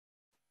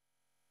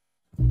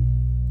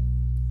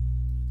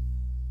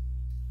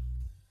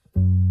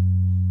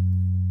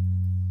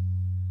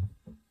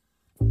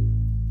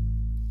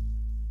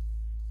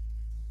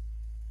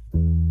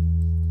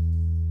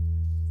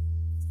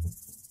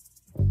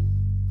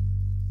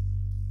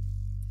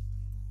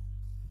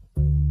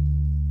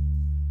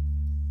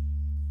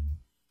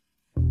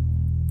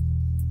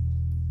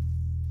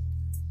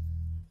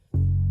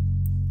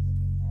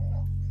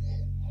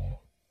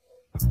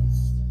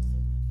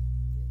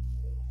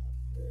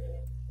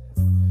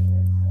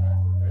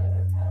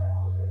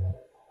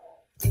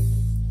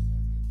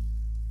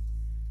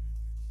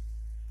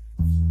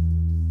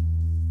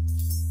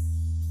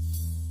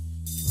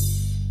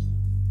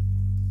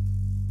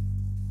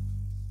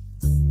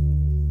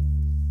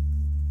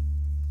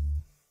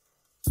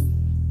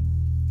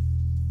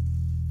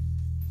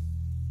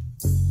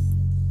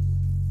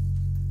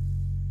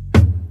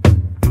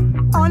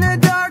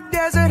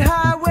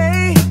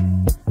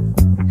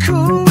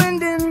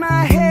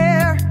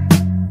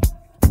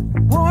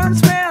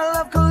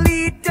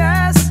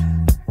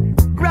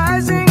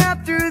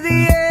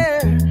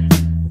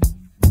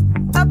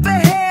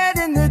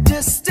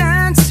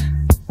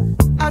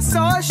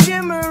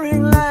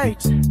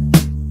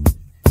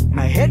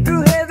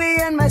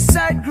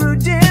sight grew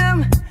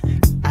dim.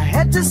 I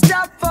had to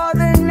stop for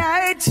the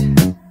night.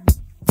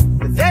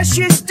 But there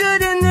she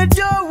stood in the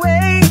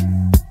doorway.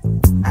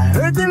 I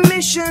heard the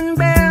mission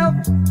bell.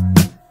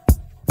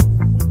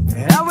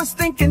 And I was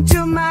thinking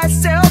to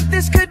myself,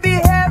 this could be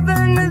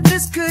heaven or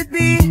this could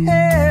be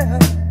hell.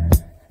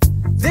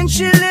 Then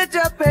she lit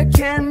up a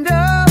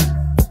candle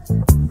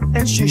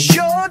and she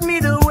showed me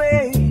the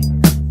way.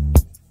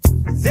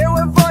 There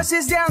were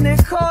voices down the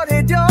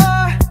corridor.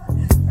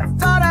 I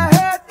thought I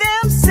heard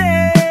them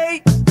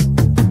say,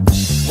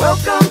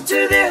 welcome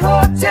to the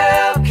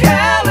Hotel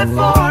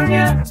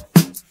California.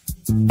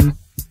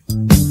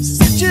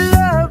 Such a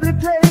lovely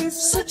place,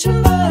 such a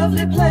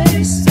lovely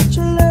place, such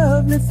a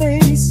lovely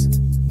face.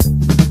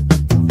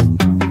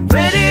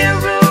 Ready a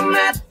room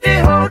at the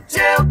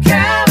Hotel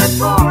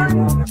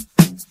California.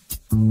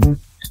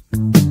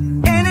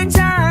 Any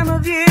time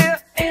of year,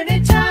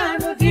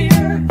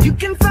 you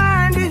can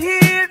find it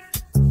here.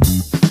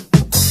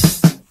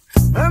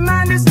 Her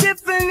mind is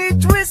Tiffany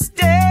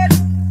twisted.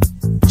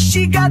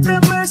 She got the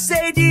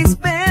Mercedes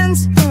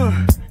Benz.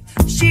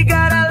 She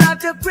got a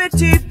lot of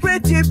pretty,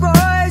 pretty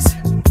boys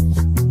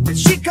that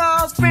she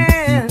calls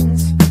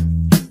friends.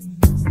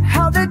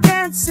 How they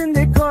dance in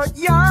the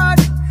courtyard,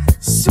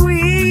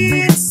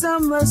 sweet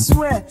summer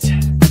sweat.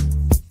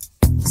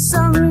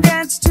 Some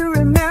dance to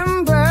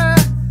remember,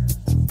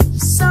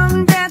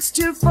 some dance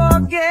to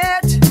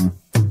forget.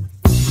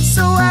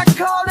 So I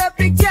called up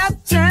the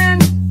captain,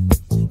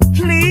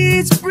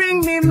 please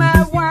bring me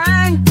my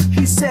wine.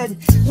 He said,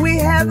 we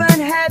haven't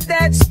had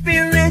that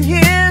spirit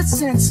here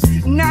since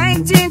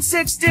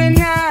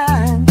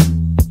 1969.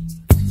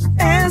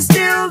 And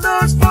still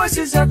those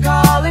voices are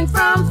calling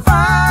from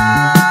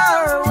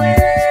far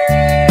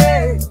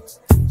away.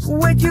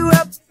 Wake you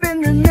up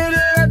in the middle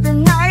of the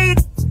night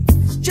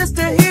just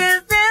to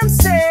hear them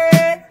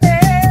say,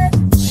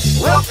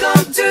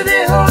 welcome to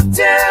the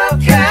Hotel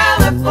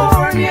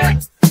California.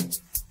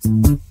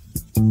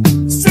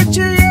 Such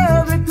a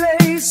lovely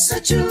place,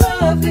 such a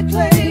lovely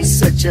place,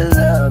 such a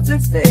lovely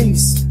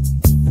face.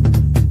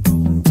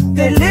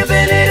 They're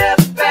living it up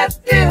at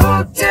the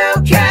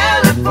Hotel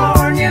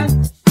California.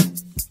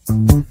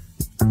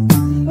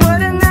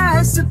 What a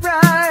nice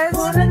surprise,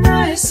 what a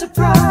nice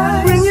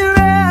surprise. Bring your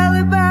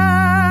alibis.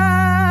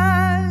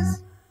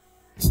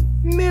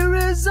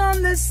 Mirrors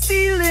on the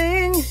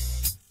ceiling,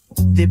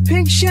 the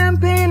pink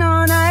champagne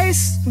on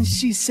ice. And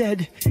she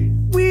said,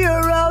 we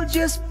are all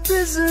just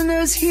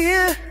prisoners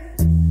here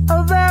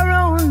of our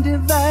own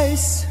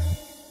device.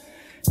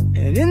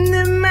 And in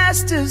the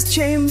master's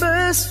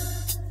chambers,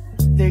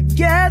 they're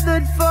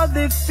gathered for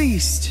the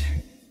feast.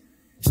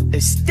 They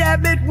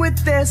stab it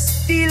with their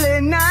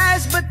steely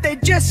knives, but they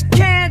just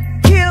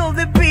can't kill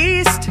the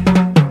beast.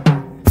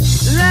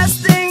 Last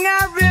thing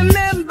I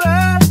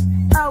remember,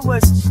 I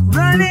was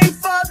running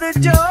for the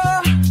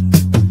door.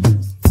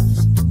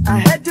 I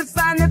had to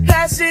find the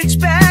passage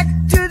back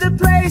to the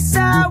place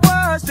I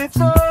was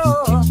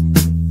before.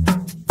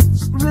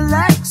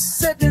 Relax,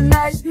 said the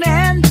night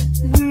man,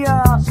 we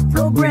are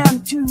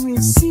programmed to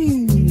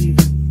receive.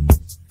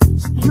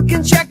 You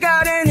can check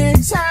out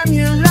anytime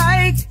you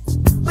like,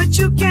 but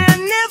you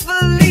can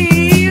never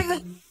leave.